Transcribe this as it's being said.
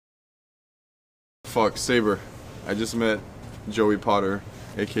Fuck, Saber. I just met Joey Potter,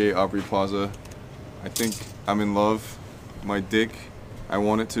 aka Aubrey Plaza. I think I'm in love. My dick, I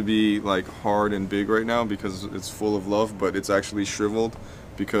want it to be like hard and big right now because it's full of love, but it's actually shriveled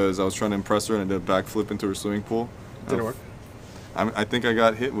because I was trying to impress her and I did a backflip into her swimming pool. Did it work? I think I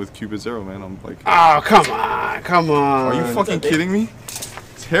got hit with Cupid Zero, man. I'm like, oh, come on, come on. Are you fucking kidding me?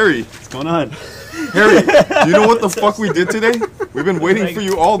 It's Harry. What's going on? Harry, you know what the fuck we did today? We've been waiting for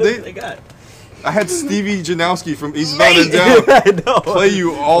you all day. I had Stevie Janowski from Eastbound and Down play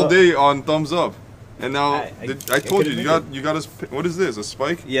you all day on Thumbs Up. And now, I told you, you got a, what is this, a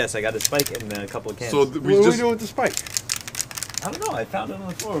spike? Yes, I got a spike and a couple of cans. So What are we doing with the spike? I don't know, I found it on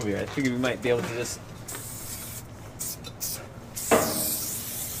the floor over here. I figured we might be able to just...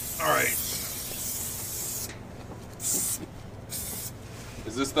 Alright.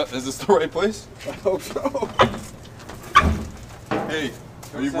 Is this the right place? I hope so. Hey,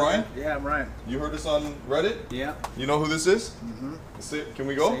 are you Brian? Yeah, I'm Ryan. You heard us on Reddit? Yeah. You know who this is? Mm-hmm. Can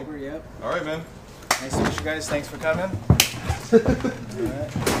we go? Saber, yep. Alright, man. Nice to meet you guys. Thanks for coming.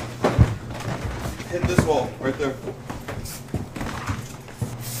 Alright. Hit this wall, right there.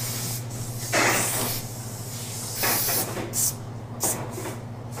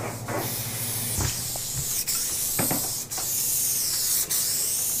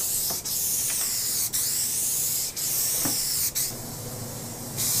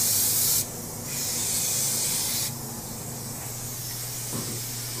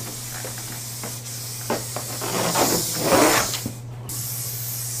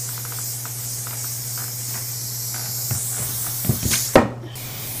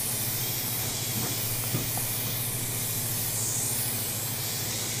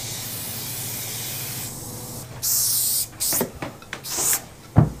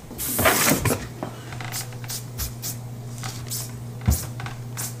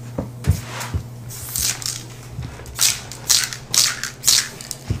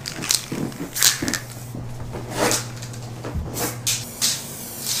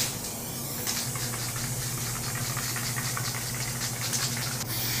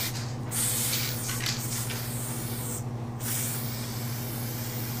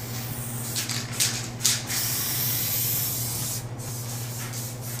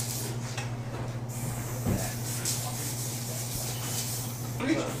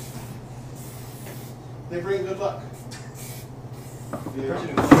 They bring good luck. They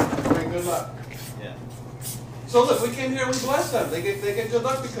bring good luck. Yeah. So look, we came here, we blessed them. They get good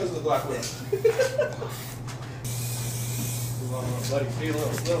luck because of the black widow. Bloody few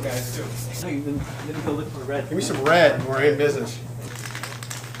little guys too. No, you didn't go look for red. Give me some red and we're in business.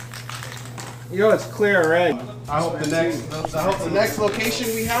 You know it's clear red. I hope the next location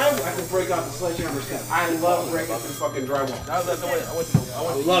we have, I can break out the sledgehammer stuff. I love breaking through fucking drywall. I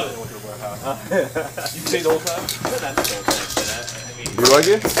love it. You played the whole time? You like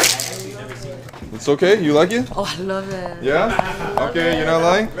it? It's okay? You like it? Oh, I love it. Yeah? Okay, you're not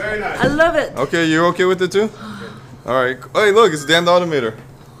lying? Very nice. I love it. Okay, you're okay with it too? Alright. Hey, look, it's Dan the Automator.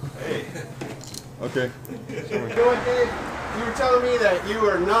 Hey. Okay. You know what, Dave? You were telling me that you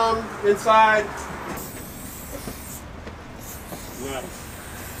were numb inside.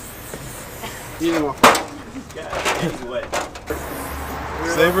 You know. He's wet.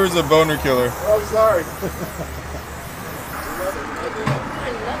 Saber's a boner killer. Oh, sorry.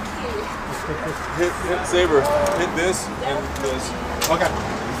 Hit Saber. Hit this and this. Okay.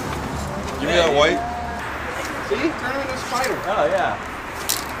 Give me that white. See? Turn him into a spider. Oh, yeah.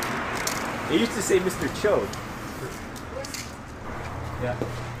 They used to say Mr. Choe. Yeah.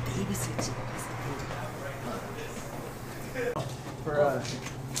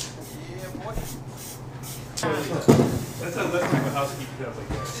 That's how that's like a housekeeping does like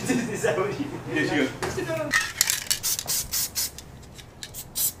that. Is that what you... Yeah, she goes.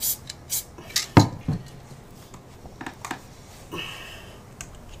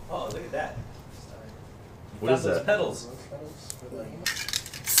 Oh, look at that. What is that? Pedals.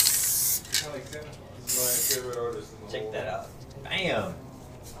 This is my favorite artist in the Check whole that out. Bam.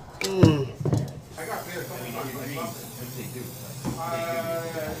 I got fear.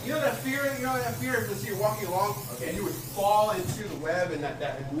 You know that fear? You know that fear if you're walking along and you would fall into the web and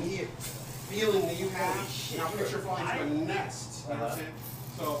that immediate feeling that you have. Now picture falling into a nest. You know what I'm saying?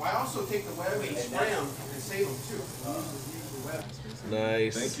 So I also take the web and spray them and save them too.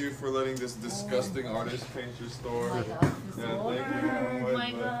 Nice. Thank you for letting this disgusting artist paint your store. Oh my God, Yeah, thank you. oh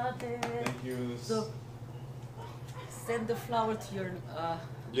my God. Thank you. So, send the flower to your,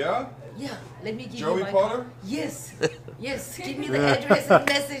 Yeah? yeah, let me give Joey you my Potter? Yes, yes, give me the address and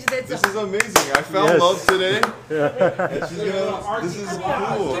message. That's This is amazing. I found love today. And she's gonna, this is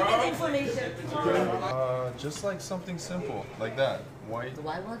cool. Give me the information. Just like something simple, like that. White. The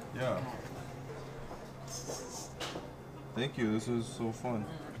white one? Yeah. Okay. Thank you. This is so fun.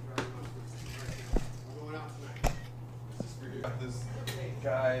 This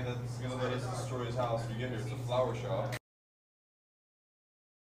guy that's gonna let us destroy his house. We get here. It's a flower shop.